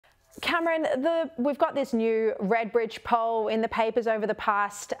Cameron, we've got this new RedBridge poll in the papers over the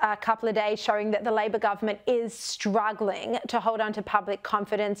past couple of days showing that the Labor government is struggling to hold on to public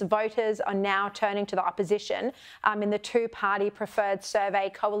confidence. Voters are now turning to the opposition. In the two-party preferred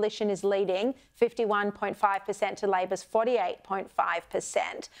survey, Coalition is leading 51.5% to Labor's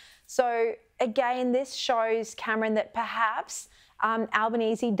 48.5%. So again, this shows, Cameron, that perhaps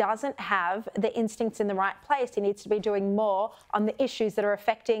Albanese doesn't have the instincts in the right place. He needs to be doing more on the issues that are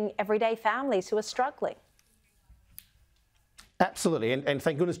affecting everyday families who are struggling. Absolutely, and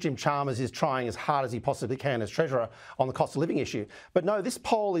thank goodness Jim Chalmers is trying as hard as he possibly can as Treasurer on the cost of living issue. But no, this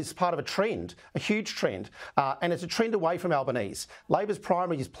poll is part of a trend, a huge trend, and it's a trend away from Albanese. Labor's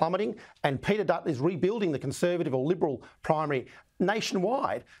primary is plummeting, and Peter Dutton is rebuilding the Conservative or Liberal primary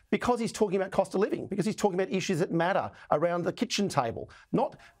nationwide because he's talking about cost of living, because he's talking about issues that matter around the kitchen table,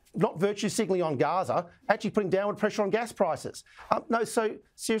 not virtue signalling on Gaza, actually putting downward pressure on gas prices. No, so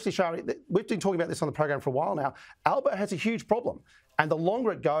seriously, Sharri, we've been talking about this on the program for a while now. Albo has a huge problem, and the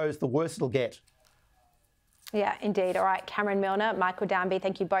longer it goes, the worse it'll get. Yeah, indeed. All right, Cameron Milner, Michael Danby,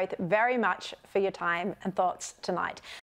 thank you both very much for your time and thoughts tonight.